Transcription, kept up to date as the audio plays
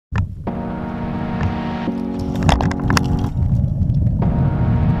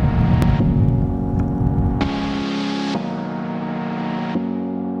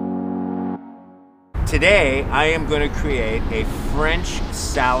Today, I am going to create a French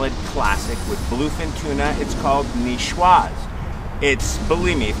salad classic with bluefin tuna. It's called Nicoise. It's,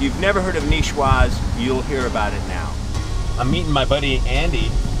 believe me, if you've never heard of Nicoise, you'll hear about it now. I'm meeting my buddy Andy,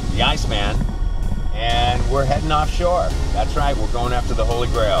 the Iceman, and we're heading offshore. That's right, we're going after the Holy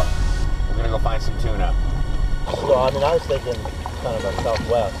Grail. We're going to go find some tuna. So, I mean, I was thinking kind of a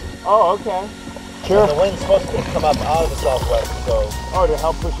southwest. Oh, okay. Sure. And the wind's supposed to come up out of the southwest, so... Oh, to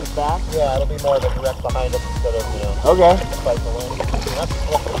help push us back? Yeah, it'll be more of a direct behind us instead of, you know... Okay. Fight the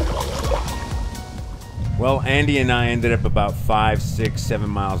wind. Well, Andy and I ended up about 5, 6, 7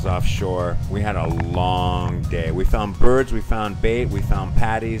 miles offshore. We had a long day. We found birds, we found bait, we found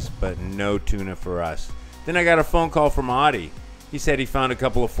patties, but no tuna for us. Then I got a phone call from Audie. He said he found a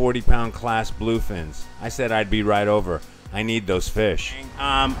couple of 40-pound class bluefins. I said I'd be right over. I need those fish.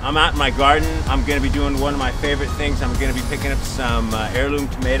 I'm out in my garden. I'm gonna be doing one of my favorite things. I'm gonna be picking up some heirloom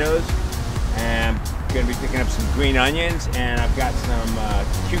tomatoes, and I'm gonna be picking up some green onions, and I've got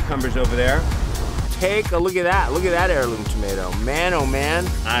some cucumbers over there. Take a look at that. Look at that heirloom tomato. Man, oh man.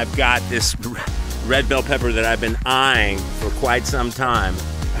 I've got this red bell pepper that I've been eyeing for quite some time.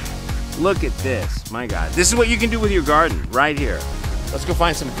 Look at this, my God. This is what you can do with your garden, right here. Let's go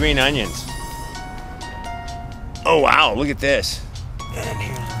find some green onions. Oh, wow, look at this. And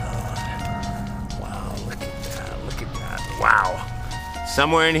here's another one. Wow, look at that, look at that. Wow.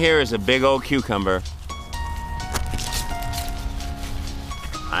 Somewhere in here is a big old cucumber.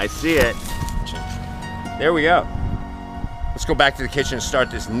 I see it. There we go. Let's go back to the kitchen and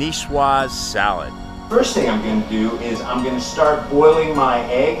start this Nicoise salad. First thing I'm gonna do is I'm gonna start boiling my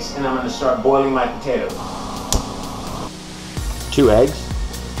eggs, and I'm gonna start boiling my potatoes. 2 eggs.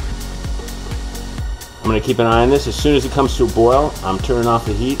 I'm gonna keep an eye on this. As soon as it comes to a boil, I'm turning off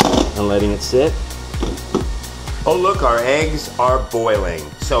the heat and letting it sit. Oh look, our eggs are boiling.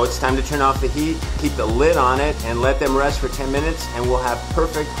 So it's time to turn off the heat, keep the lid on it, and let them rest for 10 minutes, and we'll have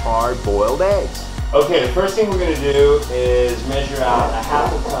perfect hard-boiled eggs. Okay, the first thing we're gonna do is measure out a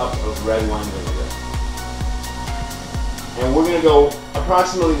 ½ cup of red wine vinegar. And we're gonna go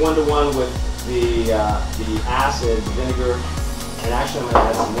approximately 1-to-1 with the acid, the vinegar, and actually I'm gonna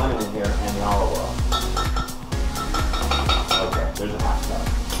add some lemon in here and the olive oil. Okay, there's a ½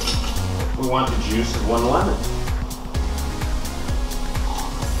 cup. We want the juice of 1 lemon.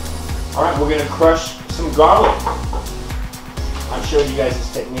 All right, we're gonna crush some garlic. I've showed you guys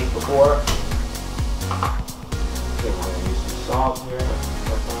this technique before. Okay, we're gonna use some salt here.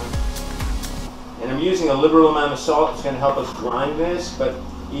 And I'm using a liberal amount of salt. It's gonna help us grind this, but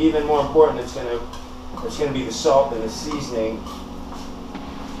even more important, it's gonna be the salt and the seasoning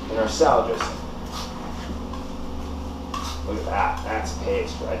in our salad dressing. Look at that, that's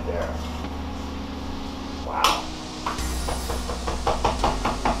paste right there. Wow.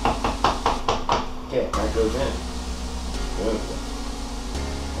 Okay, that goes in. Good.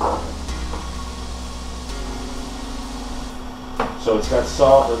 So it's got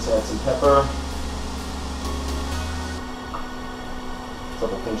salt, let's add some pepper. A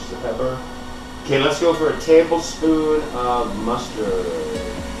couple pinches of pepper. Okay, let's go for a tablespoon of mustard.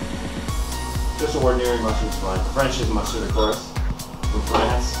 Just ordinary mustard is fine. French is mustard, of course. From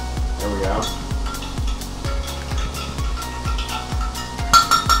France. There we go.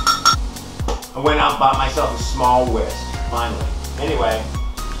 I went out and bought myself a small whisk, finally. Anyway,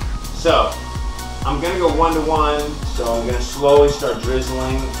 so I'm gonna go 1-to-1, so I'm gonna slowly start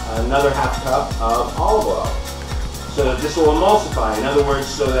drizzling another ½ cup of olive oil, so that this will emulsify. In other words,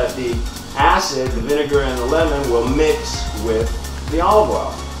 so that the acid, the vinegar, and the lemon will mix with the olive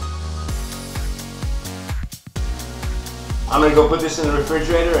oil. I'm gonna go put this in the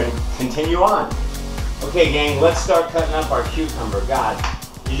refrigerator and continue on. Okay, gang, let's start cutting up our cucumber. God,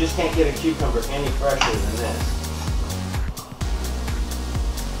 you just can't get a cucumber any fresher than this.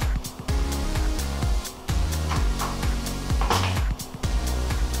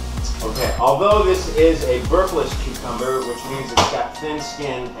 Okay, although this is a burpless cucumber, which means it's got thin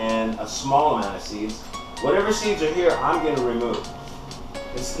skin and a small amount of seeds, whatever seeds are here, I'm going to remove.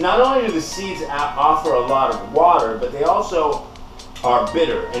 It's not only do the seeds offer a lot of water, but they also are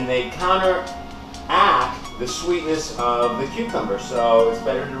bitter, and they counteract the sweetness of the cucumber, so it's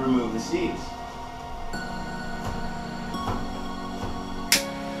better to remove the seeds.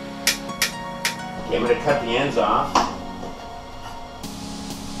 Okay, I'm going to cut the ends off.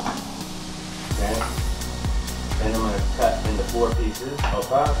 Okay. Then I'm going to cut into 4 pieces.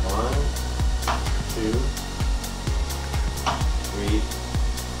 Opa, 1, 2, 3.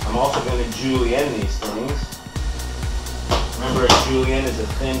 I'm also going to julienne these things. Remember, a julienne is a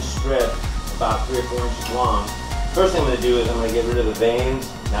thin strip, about 3 or 4 inches long. First thing I'm going to do is I'm going to get rid of the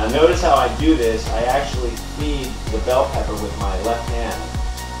veins Now notice how I do this. I actually feed the bell pepper with my left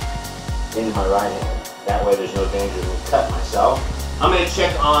hand into my right hand. That way there's no danger of me cut myself. I'm going to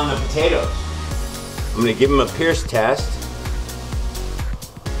check on the potatoes. I'm going to give them a Pierce test.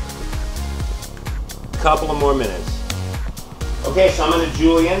 Couple of more minutes. Okay, so I'm going to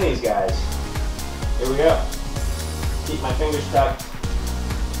julienne these guys. Here we go. Keep my fingers tucked.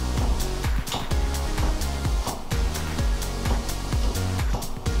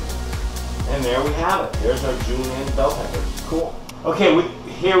 And there we have it. There's our julienne bell peppers. Cool. Okay,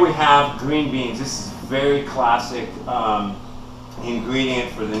 here we have green beans. This is very classic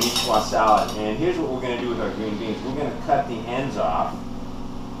ingredient for the Nicoise salad. And here's what we're going to do with our green beans. We're going to cut the ends off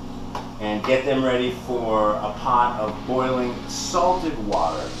and get them ready for a pot of boiling salted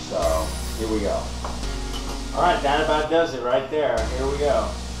water. So here we go. All right, that about does it right there. Here we go.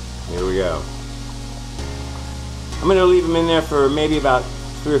 Here we go. I'm going to leave them in there for maybe about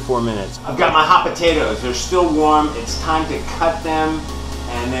 3 or 4 minutes. I've got my hot potatoes. They're still warm. It's time to cut them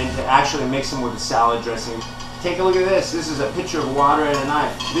and then to actually mix them with the salad dressing. Take a look at this. This is a pitcher of water and a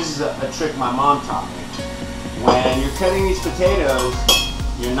knife. This is a trick my mom taught me. When you're cutting these potatoes,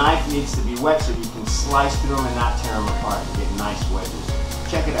 your knife needs to be wet so you can slice through them and not tear them apart and get nice wedges.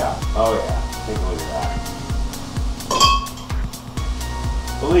 Check it out. Oh yeah, take a look at that.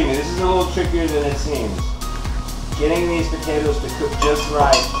 Believe me, this is a little trickier than it seems. Getting these potatoes to cook just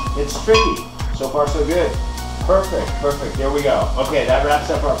right, it's tricky. So far so good. Perfect, perfect, there we go. Okay, that wraps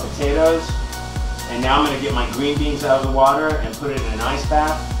up our potatoes. And now I'm gonna get my green beans out of the water and put it in an ice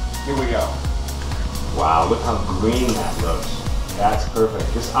bath. Here we go. Wow, look how green that looks. That's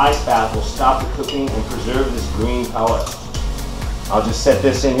perfect. This ice bath will stop the cooking and preserve this green color. I'll just set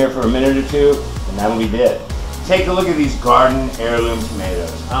this in here for a minute or two, and that'll be it. Take a look at these garden heirloom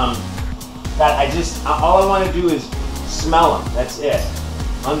tomatoes. All I want to do is smell them. That's it.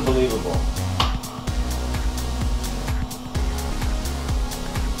 Unbelievable.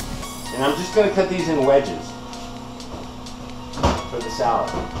 And I'm just going to cut these in wedges for the salad.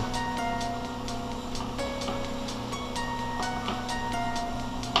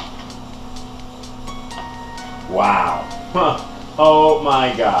 Wow. Huh. Oh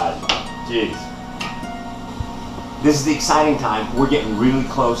my God. Jeez. This is the exciting time. We're getting really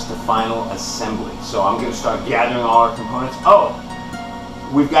close to final assembly. So I'm going to start gathering all our components. Oh,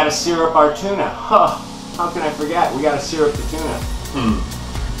 we've got to sear up our tuna. Huh. How can I forget? We got to sear up the tuna.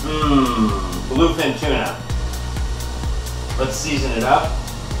 Bluefin tuna. Let's season it up.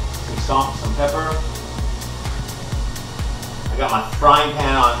 Some salt, some pepper. I got my frying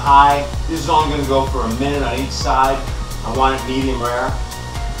pan on high. This is only going to go for a minute on each side. I want it medium rare.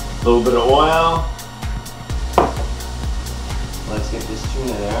 A little bit of oil. Let's get this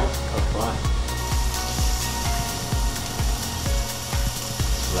tuna there up front.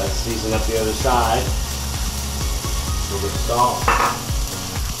 Let's season up the other side. A little bit of salt.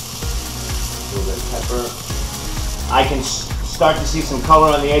 A little bit of pepper. I can start to see some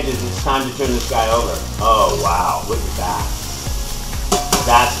color on the edges. It's time to turn this guy over. Oh wow, look at that.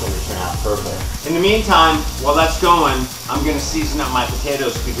 That's going to turn out perfect. In the meantime, while that's going, I'm going to season up my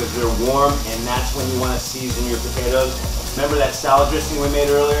potatoes because they're warm, and that's when you want to season your potatoes. Remember that salad dressing we made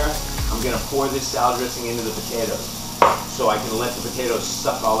earlier? I'm going to pour this salad dressing into the potatoes so I can let the potatoes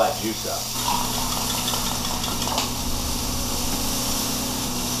suck all that juice up.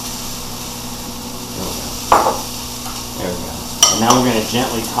 There we go. And now we're going to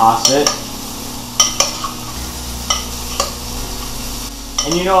gently toss it.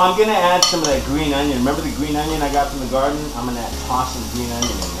 And you know, I'm going to add some of that green onion. Remember the green onion I got from the garden? I'm going to toss some green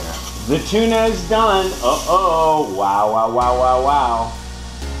onion in there. The tuna is done. Uh-oh. Wow, wow, wow, wow, wow.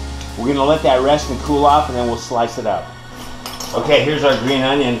 We're going to let that rest and cool off, and then we'll slice it up. Okay, here's our green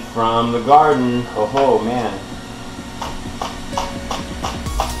onion from the garden. Oh, man.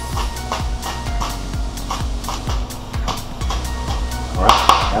 All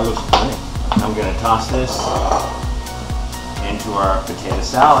right, that looks funny. I'm going to toss this into our potato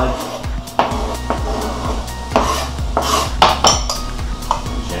salad.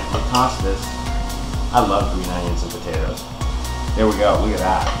 Gently toss this. I love green onions and potatoes. There we go, look at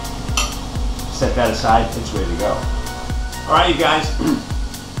that. Set that aside, it's ready to go. All right, you guys.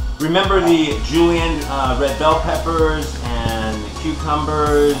 Remember the julienne red bell peppers and the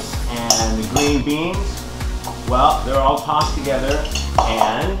cucumbers and the green beans? Well, they're all tossed together,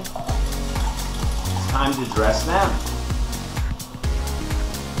 and it's time to dress them.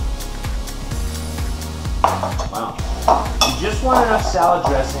 Wow. You just want enough salad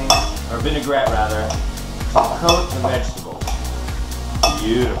dressing, or vinaigrette rather, to coat the vegetables.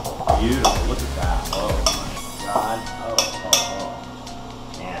 Beautiful, beautiful. Look at that. Oh my God. Oh, oh,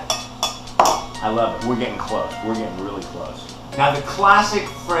 oh. I love it. We're getting close. We're getting really close. Now the classic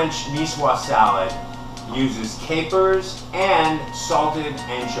French Nicoise salad uses capers and salted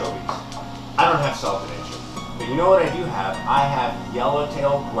anchovies. I don't have salted anchovies, but you know what I do have? I have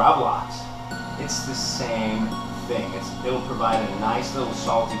yellowtail gravlax. It's the same thing. It'll provide a nice little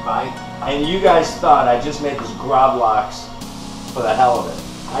salty bite. And you guys thought I just made this gravlax for the hell of it.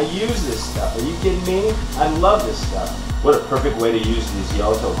 I use this stuff. Are you kidding me? I love this stuff. What a perfect way to use these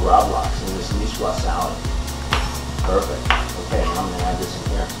yellowtail gravlax in this Nicoise salad. Perfect. Okay, now I'm going to add this in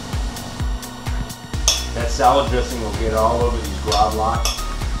here. That salad dressing will get all over these gravlax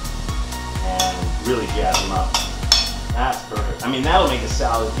and really jazz them up. That's perfect. I mean, that'll make a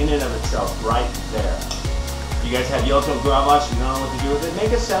salad in and of itself right there. You guys have yellowtail gravlax, you don't know what to do with it?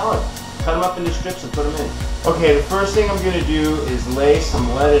 Make a salad. Cut them up into strips and put them in. Okay, the first thing I'm going to do is lay some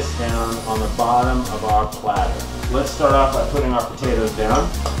lettuce down on the bottom of our platter. Let's start off by putting our potatoes down.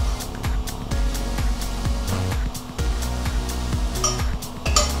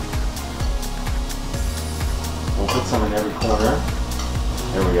 We'll put some in every corner.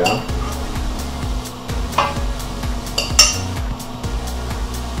 There we go.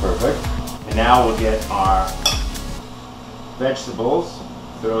 Perfect. And now we'll get our vegetables,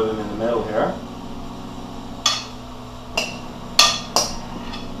 throw them in the middle here.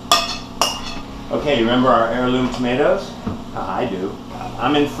 Okay, you remember our heirloom tomatoes? I do.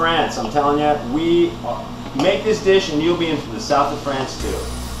 I'm in France, I'm telling you, we make this dish and you'll be in the south of France too.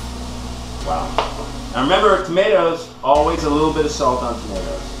 Wow. Now remember, tomatoes, always a little bit of salt on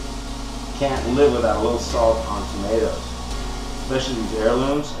tomatoes. Can't live without a little salt on tomatoes. Especially these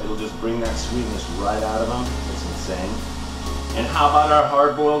heirlooms, it'll just bring that sweetness right out of them. It's insane. And how about our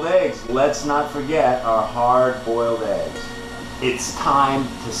hard-boiled eggs? Let's not forget our hard-boiled eggs. It's time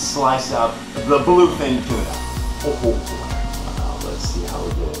to slice up the bluefin tuna. Let's see how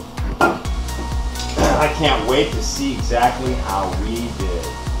we did. I can't wait to see exactly how we did.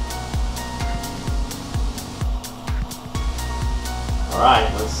 All right,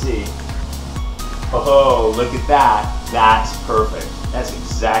 let's see. Oh, look at that. That's perfect. That's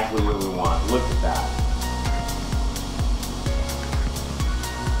exactly what we want. Look at that.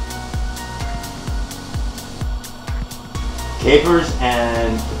 Capers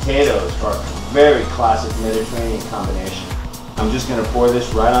and potatoes are a very classic Mediterranean combination. I'm just going to pour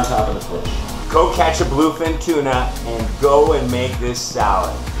this right on top of the fish. Go catch a bluefin tuna and go and make this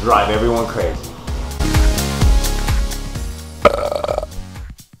salad. Drive everyone crazy.